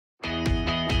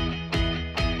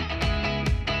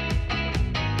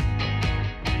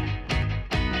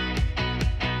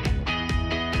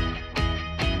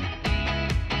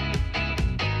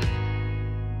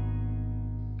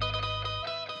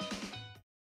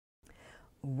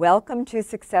Welcome to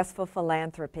Successful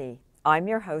Philanthropy. I'm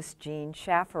your host, Jean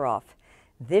Shafiroff.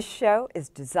 This show is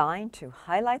designed to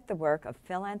highlight the work of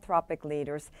philanthropic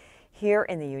leaders here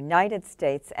in the United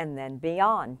States and then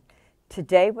beyond.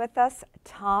 Today with us,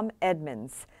 Tom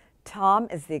Edmonds. Tom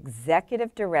is the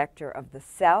Executive Director of the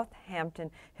Southampton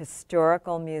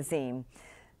Historical Museum.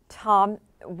 Tom,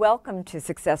 welcome to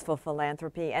Successful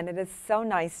Philanthropy, and it is so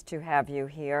nice to have you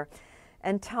here.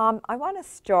 And Tom, I want to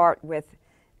start with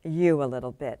you a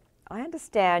little bit. I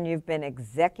understand you've been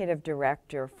executive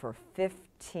director for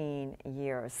 15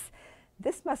 years.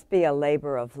 This must be a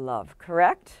labor of love,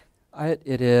 correct?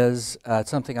 It is.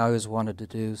 It's something I always wanted to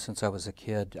do since I was a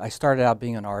kid. I started out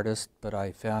being an artist, but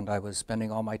I found I was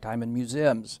spending all my time in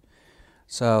museums.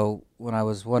 So when I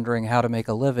was wondering how to make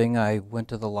a living, I went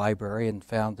to the library and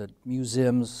found that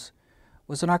museums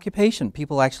was an occupation.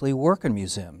 People actually work in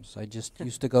museums. I just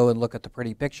used to go and look at the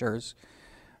pretty pictures.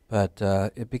 But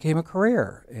it became a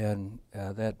career, and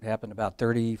that happened about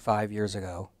 35 years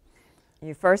ago.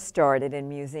 You first started in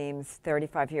museums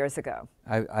 35 years ago.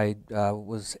 I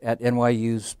was at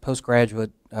NYU's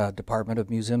postgraduate Department of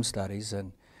Museum Studies,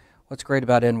 and what's great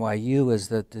about NYU is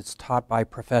that it's taught by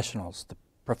professionals. The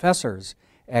professors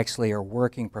actually are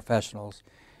working professionals,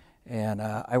 and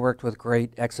I worked with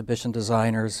great exhibition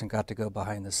designers and got to go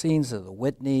behind the scenes of the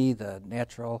Whitney, the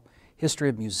Natural History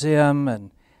of Museum,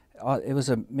 and it was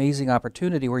an amazing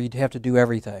opportunity where you'd have to do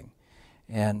everything.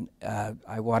 And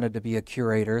I wanted to be a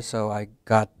curator, so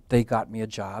they got me a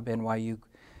job. NYU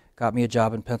got me a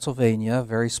job in Pennsylvania, a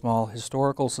very small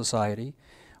historical society,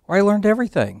 where I learned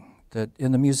everything. That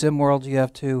in the museum world you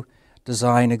have to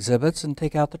design exhibits and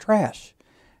take out the trash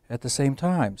at the same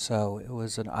time. So it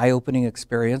was an eye-opening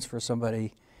experience for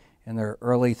somebody in their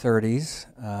early 30s,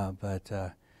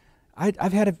 but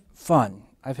I've had fun.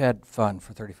 I've had fun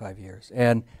for 35 years,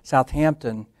 and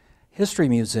Southampton History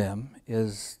Museum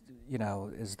is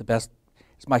the best.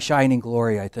 It's my shining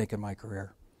glory, I think, in my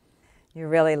career. You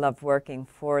really love working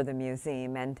for the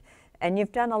museum, and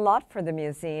you've done a lot for the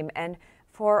museum. And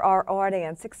for our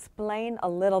audience, explain a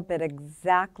little bit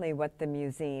exactly what the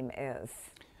museum is.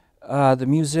 The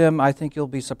museum, I think you'll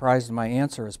be surprised in my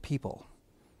answer, is people,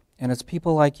 and it's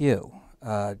people like you.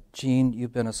 Jean,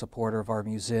 you've been a supporter of our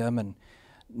museum, and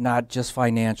not just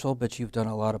financial, but you've done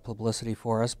a lot of publicity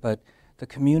for us. But the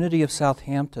community of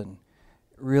Southampton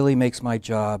really makes my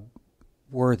job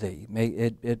worthy.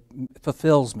 It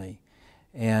fulfills me.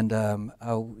 And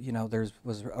there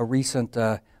was a recent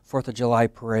 4th of July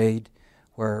parade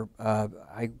where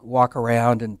I walk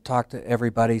around and talk to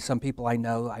everybody. Some people I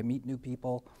know, I meet new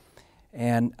people,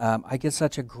 and I get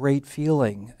such a great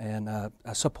feeling and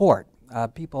support.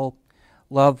 People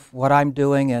love what I'm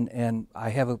doing, and I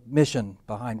have a mission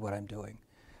behind what I'm doing.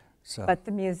 So. But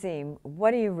the museum,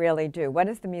 what do you really do? What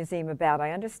is the museum about?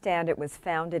 I understand it was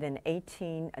founded in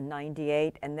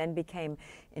 1898 and then became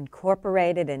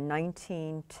incorporated in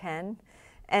 1910.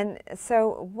 And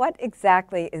so what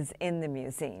exactly is in the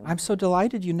museum? I'm so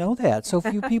delighted you know that. So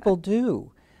few people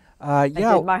do. I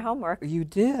did my homework. You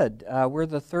did. We're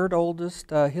the third oldest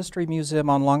history museum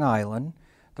on Long Island.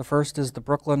 The first is the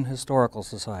Brooklyn Historical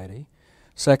Society.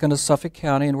 Second is Suffolk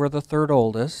County, and we're the third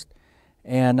oldest.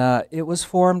 And it was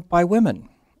formed by women,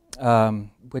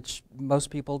 which most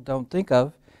people don't think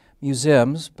of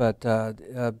museums, but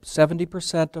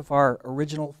 70% of our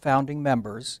original founding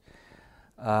members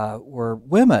were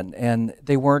women, and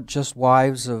they weren't just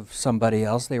wives of somebody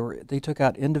else. They took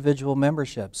out individual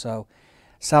membership. So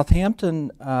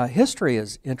Southampton history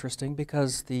is interesting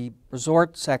because the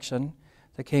resort section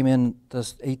that came in the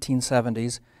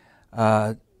 1870s,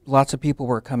 lots of people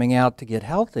were coming out to get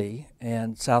healthy,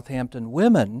 and Southampton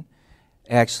women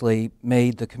actually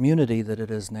made the community that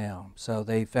it is now. So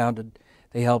they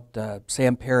helped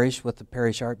Sam Parrish with the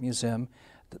Parrish Art Museum.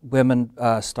 The women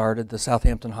started the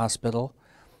Southampton Hospital,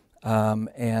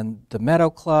 and the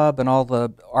Meadow Club and all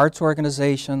the arts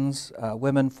organizations.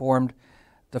 Women formed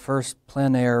the first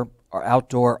plein air or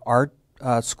outdoor art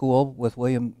school with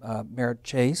William Merritt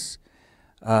Chase.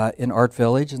 In Art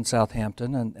Village in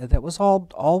Southampton, and that was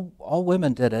all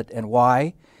women did it. And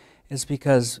why? Is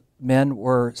because men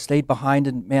stayed behind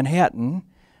in Manhattan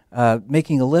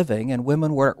making a living, and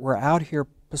women were out here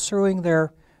pursuing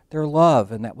their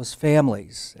love, and that was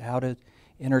families, how to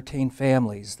entertain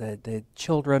families. The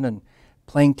children, and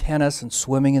playing tennis and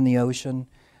swimming in the ocean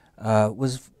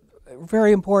was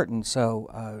very important. So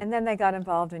and then they got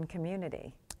involved in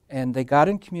community. And they got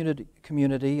in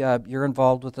community. You're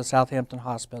involved with the Southampton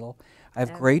Hospital. I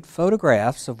have great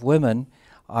photographs of women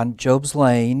on Job's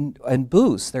Lane and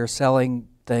booths. They're selling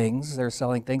things. They're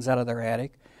selling things out of their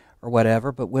attic, or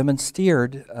whatever, but women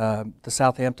steered the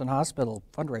Southampton Hospital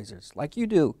fundraisers, like you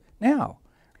do now,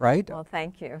 right? Well,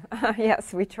 thank you.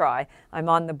 Yes, we try. I'm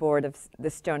on the board of the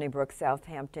Stony Brook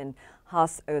Southampton,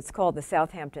 it's called the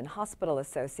Southampton Hospital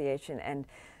Association, and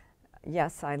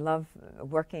yes, I love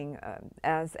working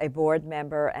as a board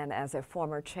member and as a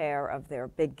former chair of their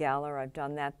big gala. I've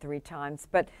done that 3 times,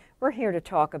 but we're here to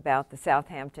talk about the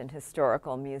Southampton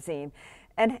Historical Museum.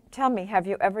 And tell me, have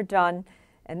you ever done,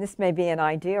 and this may be an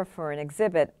idea for an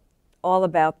exhibit, all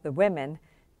about the women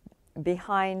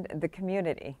behind the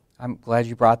community? I'm glad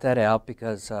you brought that out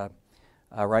because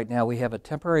right now we have a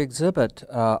temporary exhibit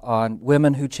on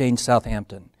women who changed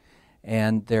Southampton.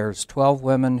 And there's 12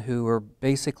 women who are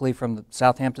basically from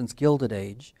Southampton's Gilded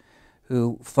Age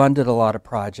who funded a lot of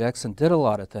projects and did a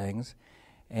lot of things.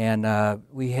 And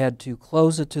we had to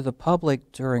close it to the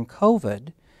public during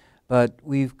COVID, but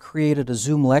we've created a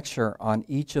Zoom lecture on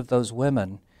each of those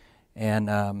women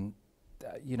and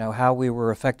you know, how we were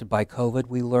affected by COVID.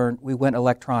 We went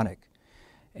electronic.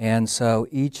 And so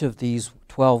each of these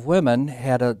 12 women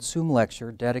had a Zoom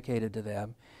lecture dedicated to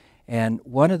them. And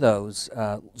one of those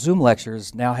Zoom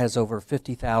lectures now has over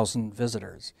 50,000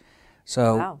 visitors.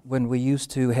 So wow. When we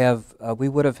used to have, we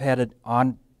would have had an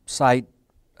on-site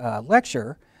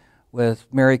lecture with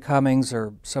Mary Cummings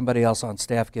or somebody else on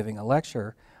staff giving a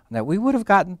lecture, and that we would have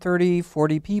gotten 30,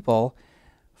 40 people,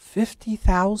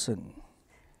 50,000.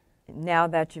 Now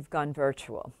that you've gone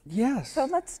virtual. Yes. So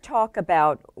let's talk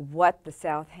about what the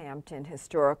Southampton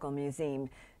Historical Museum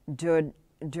did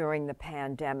during the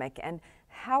pandemic, and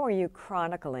how are you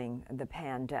chronicling the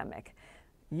pandemic?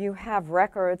 You have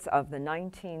records of the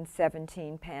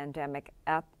 1917 pandemic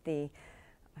at the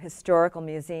Historical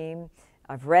Museum.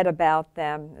 I've read about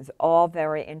them. It's all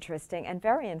very interesting and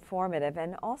very informative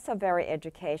and also very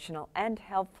educational and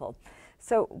helpful.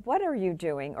 So what are you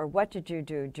doing, or what did you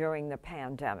do during the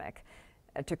pandemic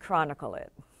to chronicle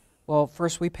it? Well,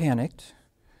 first we panicked.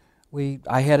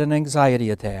 I had an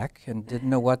anxiety attack and didn't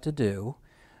know what to do,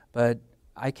 but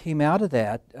I came out of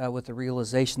that with the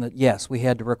realization that, yes, we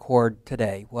had to record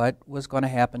today. What was going to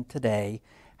happen today?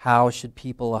 How should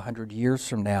people 100 years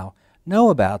from now know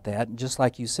about that? And just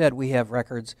like you said, we have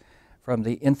records from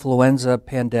the influenza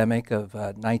pandemic of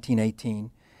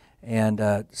 1918.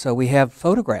 And so we have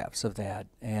photographs of that.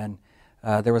 And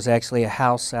there was actually a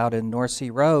house out in North Sea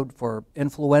Road for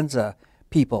influenza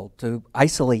people to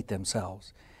isolate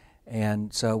themselves.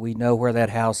 And so we know where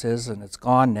that house is, and it's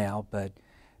gone now, but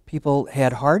people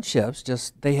had hardships.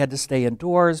 Just they had to stay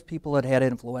indoors. People that had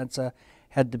influenza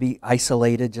had to be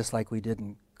isolated, just like we did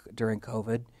during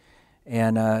COVID.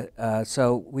 And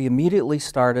so we immediately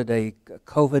started a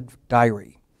COVID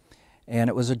diary. And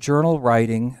it was a journal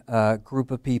writing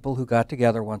group of people who got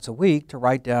together once a week to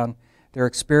write down their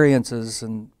experiences,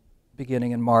 and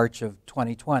beginning in March of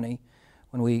 2020,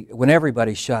 when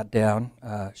everybody shut down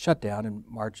in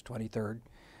March 23rd.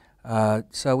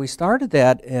 So we started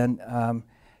that, and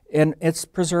it's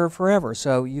preserved forever.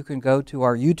 So you can go to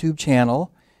our YouTube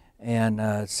channel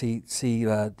and see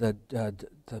the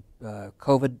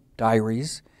COVID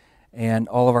diaries and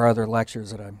all of our other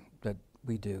lectures that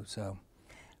we do. So.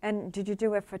 And did you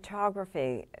do a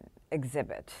photography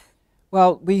exhibit?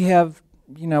 Well, we have,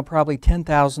 probably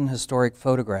 10,000 historic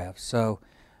photographs. So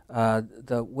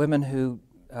the women who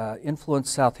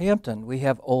influenced Southampton, we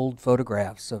have old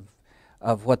photographs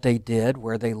of what they did,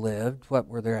 where they lived, what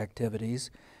were their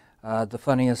activities. The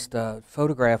funniest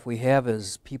photograph we have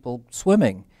is people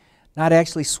swimming. Not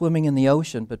actually swimming in the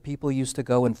ocean, but people used to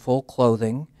go in full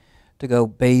clothing to go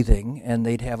bathing, and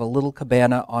they'd have a little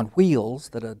cabana on wheels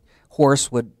that a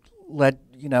horse would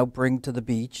bring to the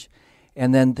beach,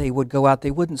 and then they would go out.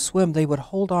 They wouldn't swim. They would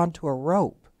hold on to a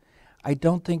rope. I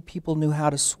don't think people knew how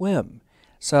to swim.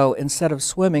 So instead of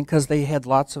swimming, because they had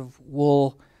lots of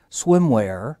wool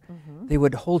swimwear, they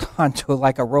would hold on to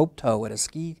like a rope tow at a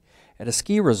ski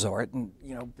resort, and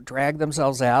drag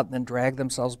themselves out and then drag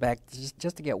themselves back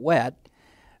just to get wet.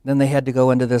 Then they had to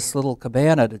go into this little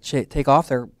cabana to take off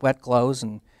their wet clothes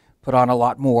and put on a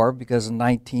lot more, because in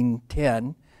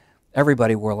 1910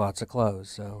 everybody wore lots of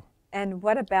clothes. So. And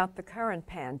what about the current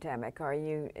pandemic? Are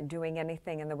you doing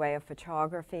anything in the way of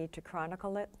photography to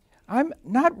chronicle it? I'm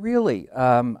not really.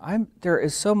 There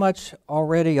is so much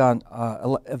already on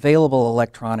available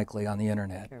electronically on the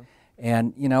internet. True.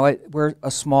 And we're a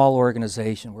small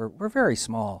organization. We're very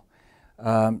small,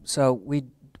 so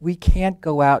we can't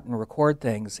go out and record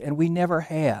things, and we never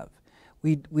have.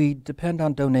 We depend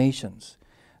on donations.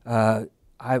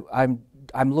 I'm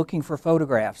looking for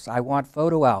photographs. I want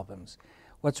photo albums.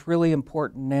 What's really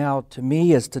important now to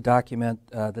me is to document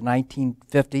the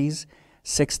 1950s,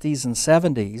 60s, and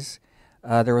 70s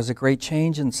there was a great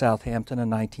change in Southampton in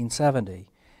 1970.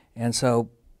 And so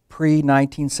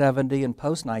pre-1970 and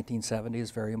post-1970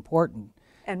 is very important.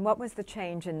 And what was the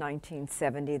change in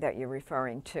 1970 that you're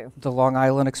referring to? The Long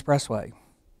Island Expressway.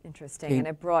 Interesting, and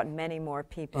it brought many more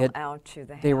people out to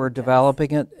the Hamptons. They were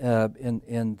developing it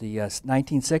in the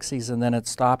 1960s, and then it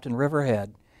stopped in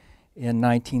Riverhead in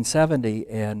 1970,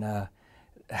 and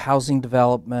housing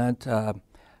development,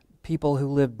 people who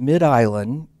lived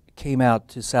mid-island came out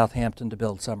to Southampton to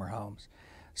build summer homes.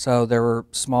 So there were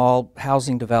small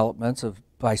housing developments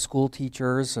by school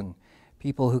teachers and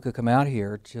people who could come out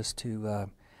here just to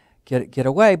get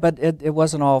away, but it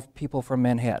wasn't all people from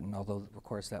Manhattan, although of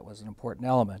course that was an important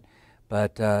element.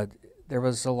 But there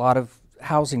was a lot of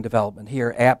housing development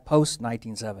here at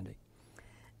post-1970.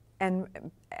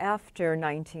 And after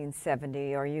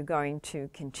 1970, are you going to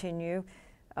continue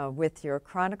with your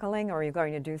chronicling, or are you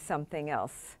going to do something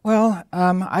else? Well,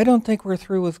 I don't think we're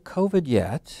through with COVID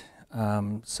yet,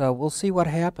 so we'll see what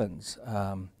happens.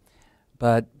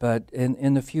 But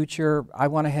in the future, I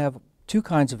want to have two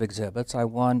kinds of exhibits. I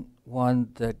want one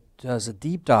that does a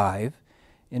deep dive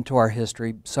into our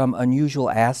history, some unusual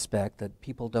aspect that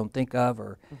people don't think of,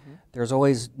 or there's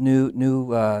always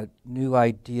new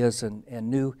ideas and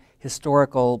new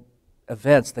historical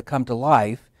events that come to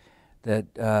life that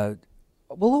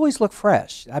will always look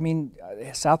fresh. I mean,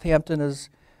 Southampton is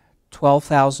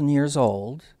 12,000 years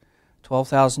old.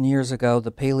 12,000 years ago,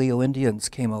 the Paleo-Indians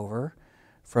came over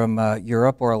from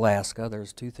Europe or Alaska.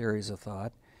 There's two theories of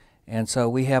thought. And so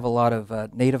we have a lot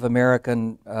of Native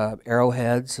American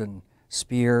arrowheads and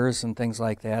spears and things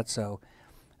like that. So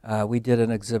we did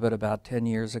an exhibit about 10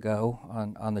 years ago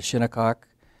on the Shinnecock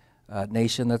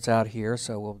nation that's out here.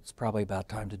 So it's probably about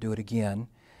time to do it again.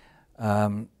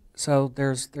 So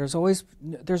there's always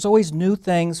new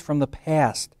things from the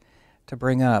past to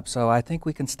bring up. So I think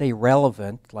we can stay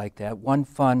relevant like that. One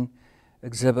fun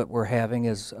exhibit we're having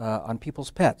is on people's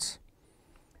pets.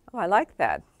 Oh, I like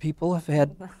that. People have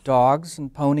had dogs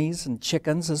and ponies and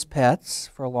chickens as pets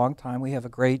for a long time. We have a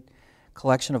great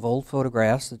collection of old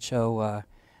photographs that show,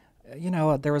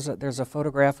 there's a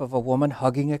photograph of a woman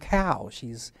hugging a cow.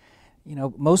 She's,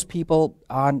 most people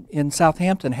in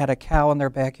Southampton had a cow in their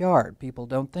backyard. People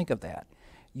don't think of that.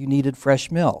 You needed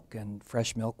fresh milk, and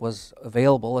fresh milk was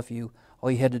available if all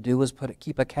you had to do was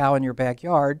keep a cow in your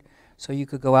backyard so you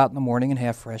could go out in the morning and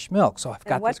have fresh milk. So I've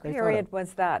got this great photo. What period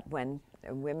was that when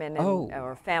women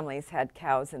or families had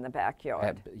cows in the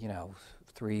backyard?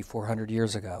 300-400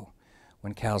 years ago,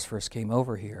 when cows first came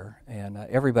over here, and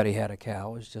everybody had a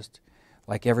cow. It was just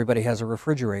like everybody has a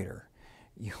refrigerator.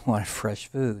 You wanted fresh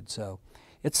food, so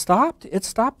it stopped. It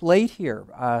stopped late here.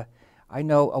 I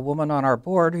know a woman on our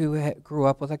board who grew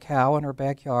up with a cow in her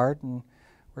backyard, and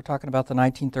we're talking about the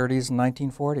 1930s and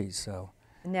 1940s. So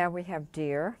now we have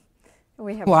deer.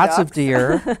 We have lots ducks. of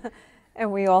deer.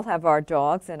 And we all have our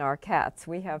dogs and our cats.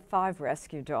 We have 5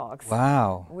 rescue dogs.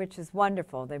 Wow. Which is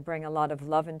wonderful. They bring a lot of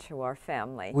love into our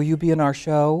family. Will you be in our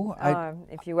show?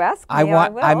 If you ask me, I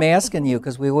will. I'm asking you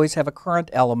because we always have a current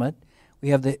element. We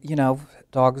have the,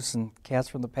 dogs and cats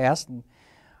from the past, and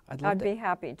I'd be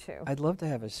happy to. I'd love to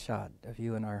have a shot of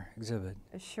you in our exhibit.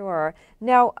 Sure.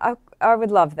 Now, I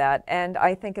would love that, and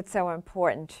I think it's so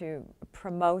important to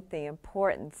promote the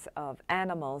importance of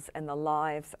animals and the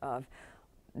lives of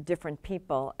different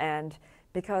people, and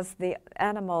because the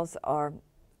animals are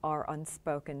our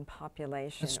unspoken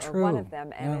population, or one of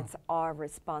them, and it's our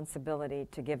responsibility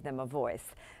to give them a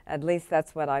voice. At least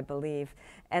that's what I believe.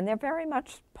 And they're very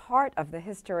much part of the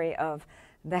history of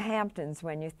the Hamptons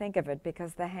when you think of it,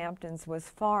 because the Hamptons was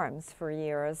farms for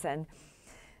years, and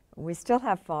we still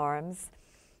have farms.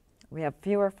 We have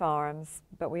fewer farms,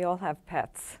 but we all have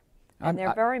pets. And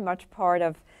they're very much part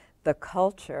of the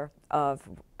culture of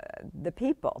the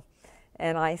people.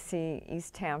 And I see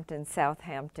East Hampton,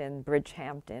 Southampton,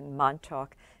 Bridgehampton,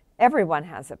 Montauk. Everyone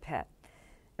has a pet.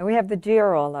 And we have the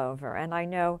deer all over. And I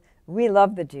know we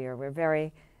love the deer. We're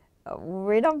very,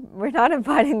 we're not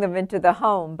inviting them into the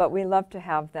home, but we love to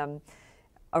have them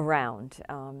around.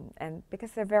 And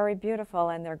because they're very beautiful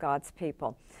and they're God's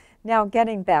people. Now,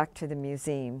 getting back to the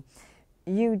museum,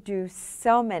 you do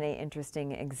so many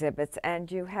interesting exhibits,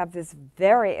 and you have this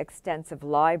very extensive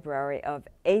library of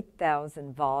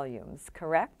 8,000 volumes,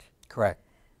 correct? Correct.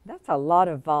 That's a lot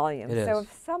of volumes. It is. So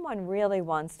if someone really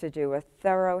wants to do a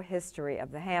thorough history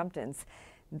of the Hamptons,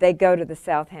 they go to the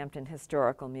Southampton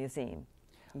Historical Museum.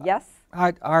 Yes?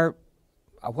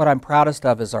 What I'm proudest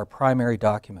of is our primary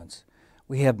documents.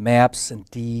 We have maps and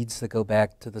deeds that go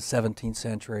back to the 17th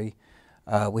century.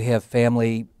 We have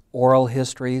family oral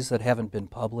histories that haven't been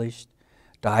published,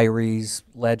 diaries,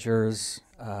 ledgers,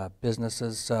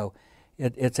 businesses. So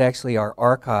It's actually our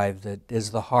archive that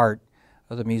is the heart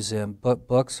of the museum. But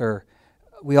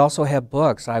we also have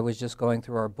books. I was just going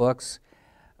through our books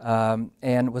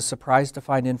and was surprised to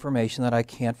find information that I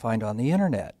can't find on the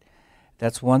internet.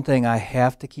 That's one thing I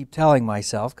have to keep telling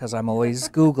myself because I'm always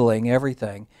Googling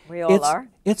everything. We all are.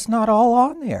 It's not all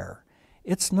on there.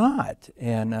 It's not.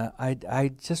 And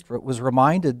I just was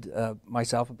reminded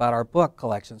myself about our book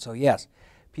collection. So yes,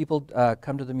 people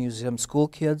come to the museum. School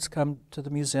kids come to the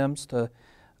museums.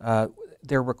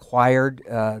 They're required,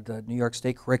 the New York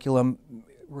State curriculum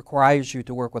requires you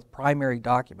to work with primary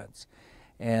documents.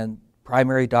 And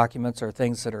primary documents are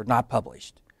things that are not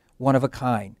published, one of a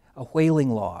kind, a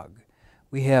whaling log.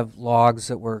 We have logs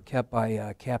that were kept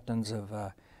by captains of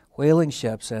whaling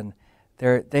ships, and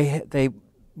they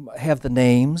have the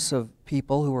names of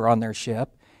people who were on their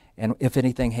ship, and if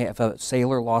anything, if a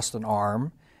sailor lost an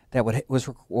arm, that was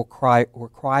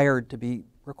required to be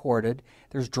recorded.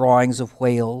 There's drawings of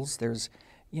whales. There's,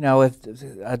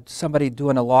 if somebody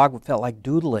doing a log felt like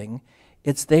doodling,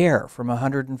 it's there from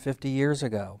 150 years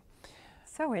ago.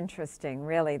 So interesting,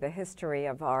 really, the history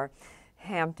of our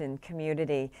Hampton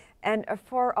community. And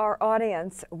for our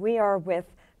audience, we are with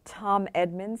Tom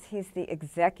Edmonds. He's the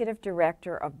Executive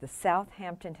Director of the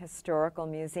Southampton Historical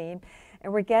Museum.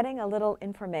 And we're getting a little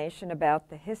information about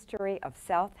the history of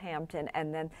Southampton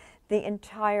and then the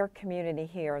entire community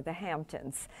here, the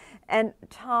Hamptons. And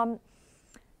Tom,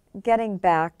 getting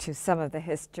back to some of the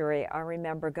history, I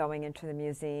remember going into the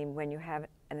museum when you have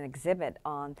an exhibit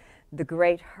on the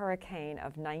Great Hurricane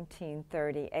of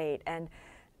 1938. And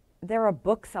there are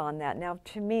books on that. Now,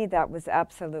 to me, that was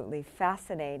absolutely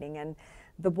fascinating. And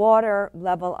the water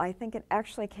level, I think it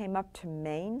actually came up to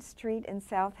Main Street in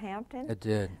Southampton. It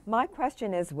did. My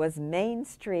question is, was Main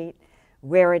Street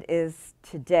where it is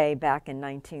today back in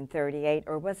 1938,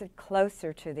 or was it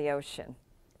closer to the ocean?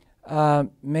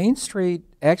 Main Street,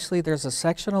 actually, there's a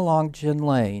section along Gin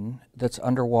Lane that's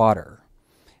underwater.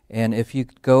 And if you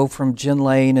go from Gin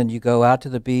Lane and you go out to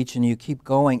the beach and you keep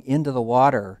going into the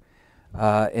water,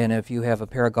 and if you have a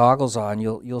pair of goggles on,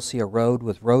 you'll see a road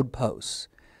with road posts.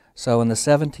 So in the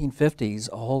 1750s,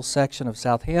 a whole section of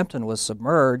Southampton was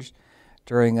submerged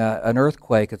during an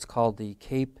earthquake. It's called the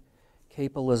Cape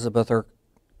Ann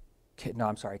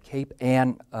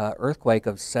earthquake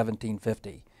of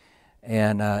 1750.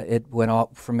 And it went all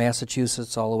from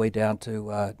Massachusetts all the way down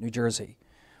to New Jersey.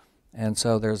 And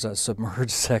so there's a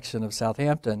submerged section of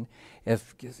Southampton.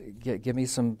 Give me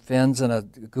some fins and a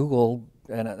Google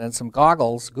and some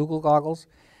goggles, Google goggles,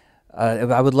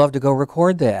 I would love to go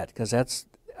record that, because that's,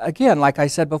 again, like I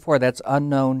said before, that's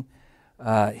unknown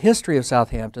history of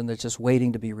Southampton that's just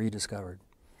waiting to be rediscovered.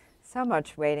 So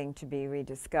much waiting to be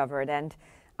rediscovered, and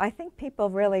I think people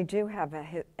really do have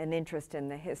an interest in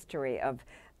the history of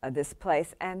this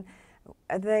place, and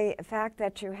the fact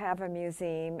that you have a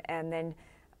museum and then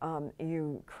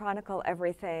you chronicle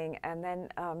everything, and then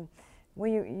well,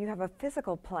 you have a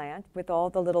physical plant with all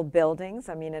the little buildings.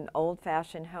 I mean, an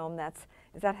old-fashioned home.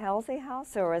 Is that Halsey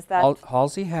House, or is that?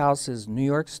 Halsey House is New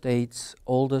York State's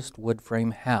oldest wood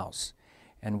frame house,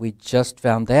 and we just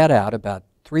found that out about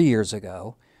 3 years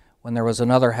ago, when there was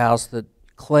another house that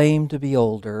claimed to be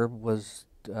older.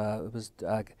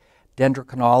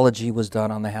 Dendrochronology was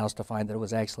done on the house to find that it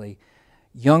was actually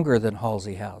younger than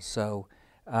Halsey House. So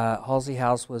Halsey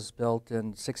House was built in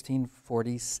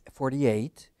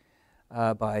 1648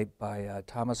 by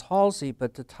Thomas Halsey.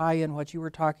 But to tie in what you were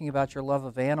talking about, your love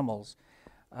of animals,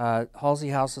 Halsey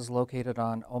House is located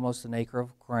on almost an acre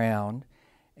of ground.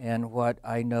 And what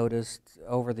I noticed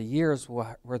over the years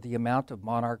were the amount of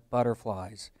monarch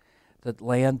butterflies that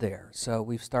land there. So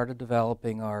we've started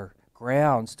developing our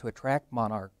grounds to attract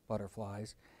monarch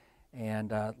butterflies.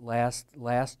 And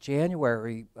last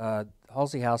January,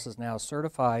 Halsey House is now a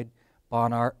certified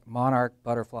monarch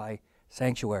butterfly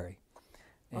sanctuary.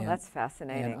 Well, that's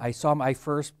fascinating. And I saw my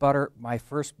first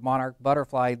monarch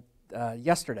butterfly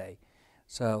yesterday.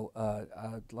 So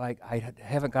I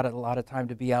haven't got a lot of time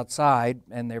to be outside,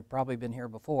 and they've probably been here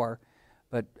before.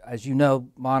 But as you know,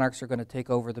 monarchs are going to take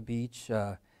over the beach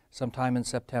sometime in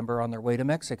September on their way to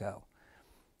Mexico.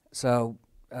 So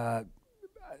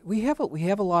we have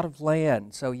a lot of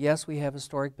land. So yes, we have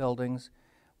historic buildings.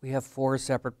 We have 4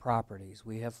 separate properties.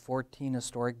 We have 14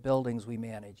 historic buildings we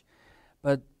manage.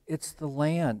 But it's the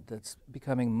land that's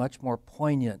becoming much more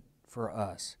poignant for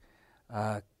us.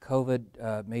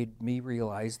 COVID made me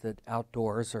realize that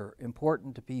outdoors are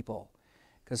important to people,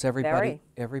 because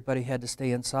everybody had to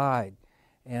stay inside.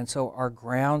 And so our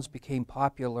grounds became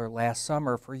popular last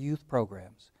summer for youth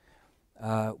programs.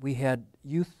 We had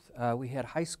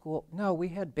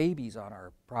babies on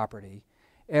our property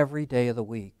every day of the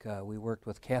week. We worked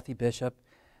with Kathy Bishop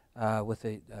with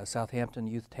the Southampton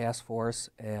Youth Task Force,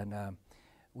 and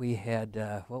we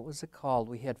had, what was it called?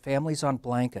 We had Families on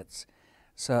Blankets.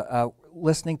 So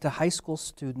listening to high school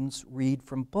students read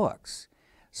from books.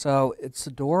 So it's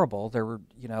adorable. There were,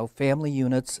 family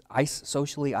units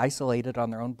socially isolated on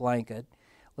their own blanket,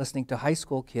 listening to high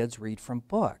school kids read from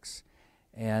books.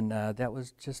 And that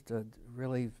was just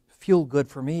really feel good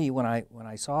for me when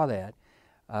I saw that.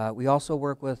 We also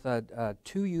work with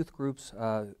 2 youth groups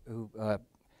who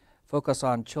focus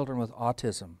on children with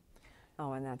autism.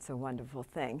 Oh, and that's a wonderful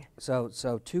thing. So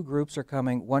 2 groups are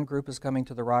coming. One group is coming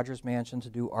to the Rogers Mansion to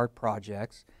do art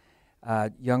projects,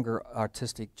 younger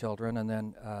autistic children, and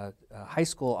then high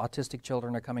school autistic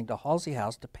children are coming to Halsey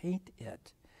House to paint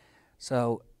it.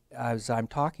 So as I'm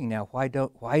talking now,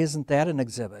 why isn't that an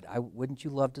exhibit? Wouldn't you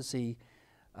love to see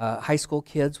high school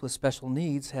kids with special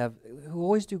needs who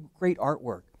always do great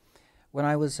artwork? When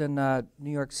I was in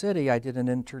New York City, I did an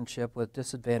internship with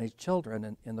disadvantaged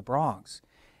children in the Bronx,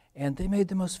 and they made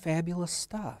the most fabulous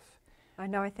stuff. I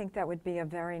know, I think that would be a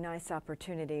very nice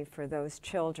opportunity for those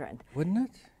children. Wouldn't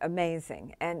it?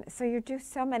 Amazing. And so you do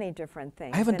so many different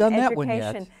things. I haven't done that one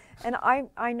yet. And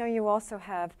I know you also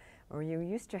have, or you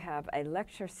used to have, a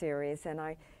lecture series, and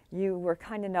you were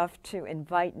kind enough to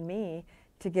invite me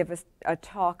to give us a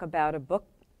talk about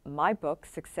my book,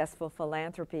 Successful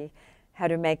Philanthropy, How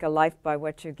to Make a Life by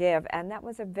What You Give. And that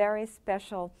was a very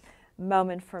special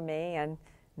moment for me, and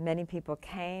many people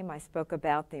came. I spoke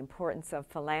about the importance of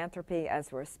philanthropy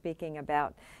as we're speaking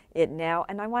about it now,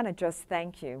 and I want to just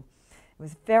thank you. It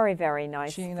was very, very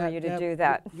nice for you to do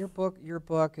that. Your book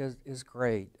is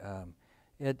great.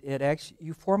 It actually,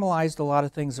 you formalized a lot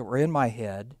of things that were in my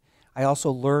head. I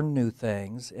also learned new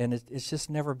things, and it's just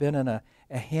never been in a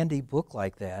handy book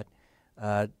like that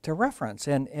to reference.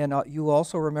 And you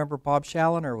also remember Bob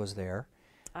Challoner was there.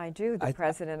 I do, the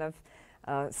president of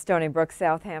Stony Brook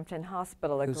Southampton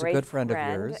Hospital, who's a good friend of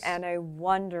yours, and a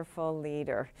wonderful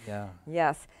leader. Yeah.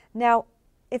 Yes. Now,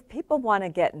 if people want to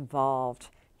get involved,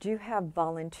 do you have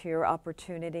volunteer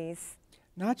opportunities?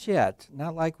 Not yet.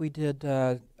 Not like we did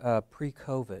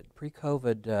pre-COVID.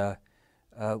 Pre-COVID,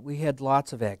 we had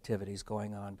lots of activities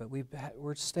going on, but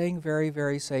we're staying very,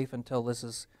 very safe until this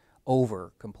is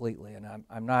over completely, and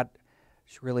I'm not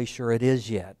really sure it is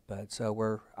yet. But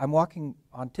so I'm walking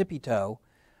on tippy toe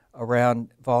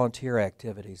around volunteer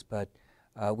activities, but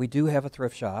we do have a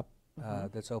thrift shop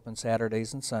that's open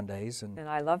Saturdays and Sundays, and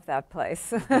I love that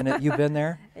place. You've been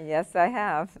there? Yes, I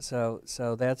have. So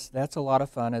that's a lot of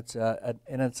fun. It's and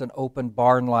it's an open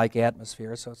barn-like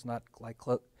atmosphere, so it's not like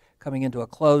coming into a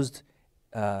closed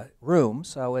room.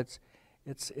 So it's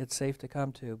safe to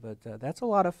come to. But that's a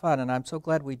lot of fun, and I'm so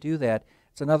glad we do that.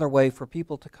 It's another way for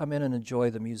people to come in and enjoy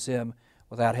the museum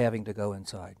without having to go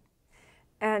inside.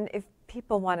 And if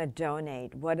people want to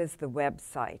donate, what is the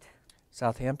website?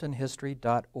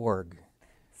 SouthamptonHistory.org.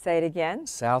 Say it again.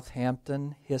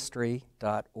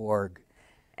 SouthamptonHistory.org.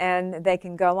 And they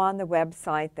can go on the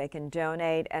website, they can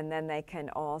donate, and then they can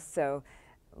also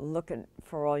look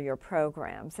for all your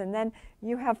programs. And then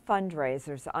you have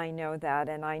fundraisers, I know that,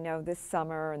 and I know this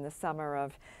summer, in the summer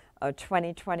of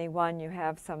 2021, you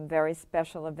have some very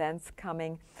special events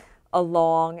coming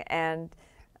along, and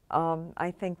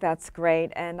I think that's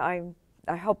great, and I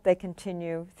hope they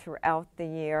continue throughout the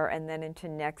year and then into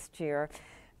next year,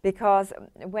 because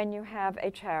when you have a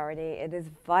charity, it is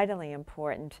vitally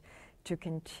important to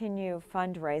continue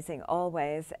fundraising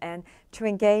always and to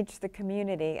engage the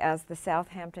community, as the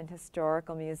Southampton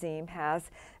Historical Museum has,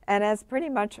 and as pretty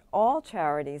much all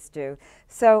charities do.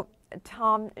 So,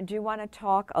 Tom, do you want to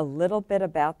talk a little bit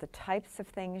about the types of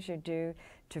things you do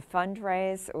to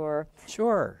fundraise, or?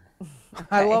 Sure. Okay.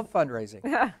 I love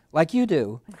fundraising, like you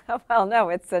do. Well, no,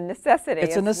 it's a necessity.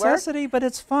 It's a necessity, but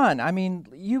it's fun. I mean,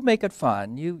 you make it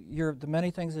fun. The many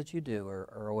things that you do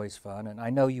are always fun, and I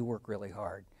know you work really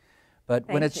hard. But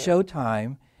when it's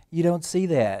showtime, you don't see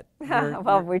that.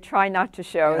 Well, we try not to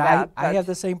show that. I have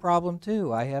the same problem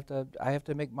too. I have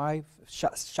to make my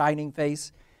shining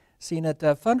face seen at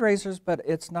fundraisers, but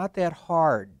it's not that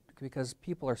hard because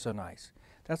people are so nice.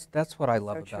 That's what I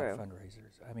love about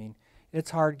fundraisers. I mean,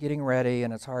 it's hard getting ready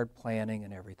and it's hard planning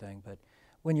and everything, but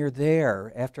when you're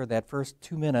there after that first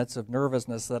 2 minutes of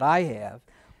nervousness that I have.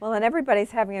 Well, and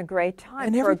everybody's having a great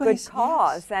time for a good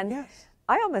cause. Yes, and yes.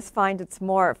 I almost find it's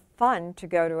more fun to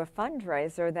go to a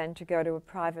fundraiser than to go to a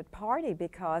private party,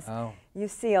 because you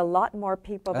see a lot more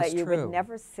people that you would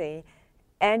never see,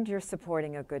 and you're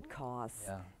supporting a good cause.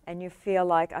 Yeah. And you feel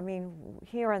like, I mean,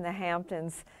 here in the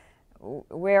Hamptons,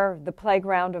 we're the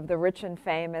playground of the rich and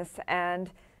famous,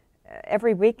 and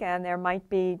every weekend there might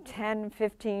be 10,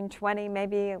 15, 20,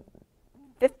 maybe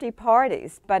 50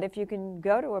 parties, but if you can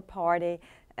go to a party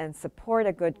and support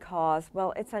a good cause,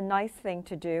 well, it's a nice thing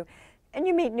to do, and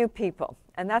you meet new people,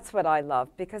 and that's what I love,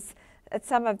 because at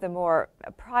some of the more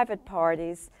private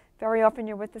parties, very often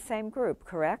you're with the same group,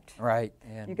 correct? Right.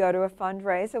 And you go to a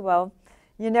fundraiser, well,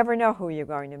 you never know who you're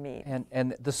going to meet.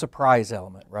 And the surprise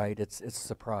element, right? It's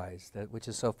surprise, which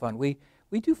is so fun. We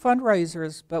do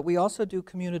fundraisers, but we also do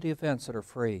community events that are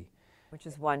free. Which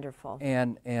is wonderful.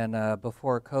 And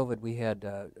before COVID,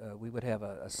 we would have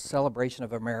a celebration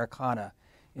of Americana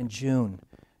in June,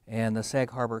 and the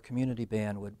Sag Harbor Community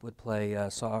Band would play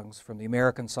songs from the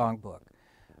American Songbook,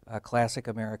 classic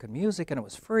American music, and it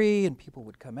was free, and people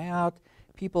would come out.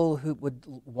 People who would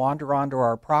wander onto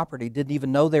our property didn't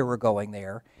even know they were going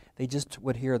there. They just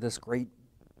would hear this great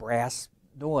brass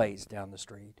noise down the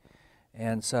street.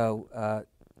 And so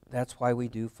that's why we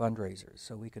do fundraisers,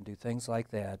 so we can do things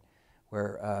like that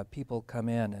where people come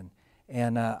in.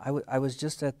 And I was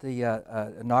just at the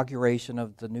inauguration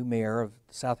of the new mayor of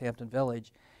Southampton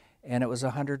Village, and it was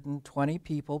 120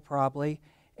 people probably,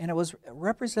 and it was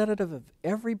representative of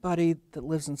everybody that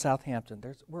lives in Southampton.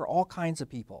 We're all kinds of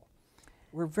people.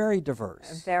 We're very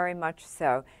diverse. Very much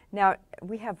so. Now,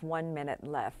 we have 1 minute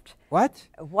left. What?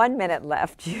 1 minute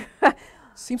left.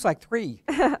 Seems like 3.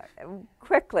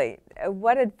 Quickly,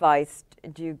 what advice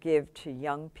do you give to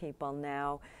young people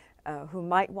now who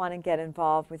might want to get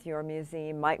involved with your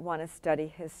museum, might want to study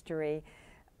history?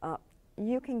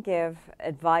 You can give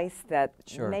advice that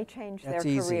may change their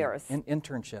careers.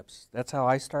 Internships. That's how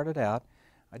I started out.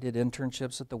 I did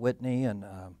internships at the Whitney and,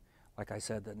 like I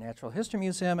said, the Natural History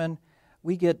Museum, and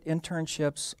we get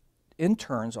interns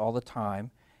all the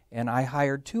time, and I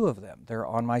hired 2 of them. They're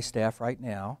on my staff right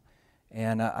now,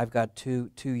 and I've got two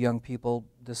young people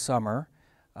this summer.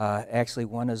 Actually,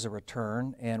 one is a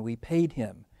return, and we paid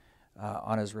him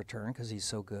on his return because he's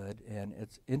so good, and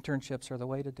internships are the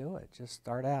way to do it. Just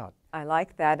start out. I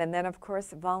like that. And then, of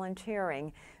course,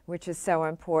 volunteering, which is so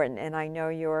important, and I know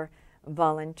your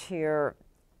volunteer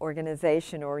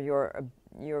organization or your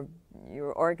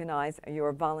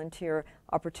volunteer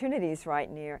opportunities right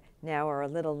now are a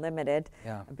little limited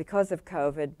because of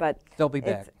COVID, but they'll be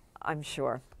back, I'm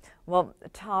sure. Well,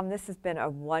 Tom, this has been a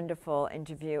wonderful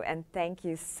interview, and thank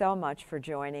you so much for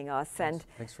joining us.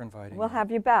 Thanks for inviting me. We'll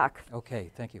have you back.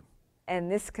 Okay, thank you.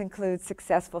 And this concludes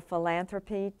Successful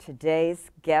Philanthropy.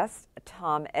 Today's guest,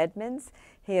 Tom Edmonds.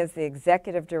 He is the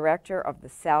Executive Director of the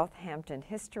Southampton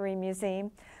History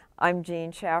Museum. I'm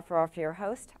Jean Shafiroff, your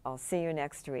host. I'll see you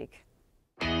next week.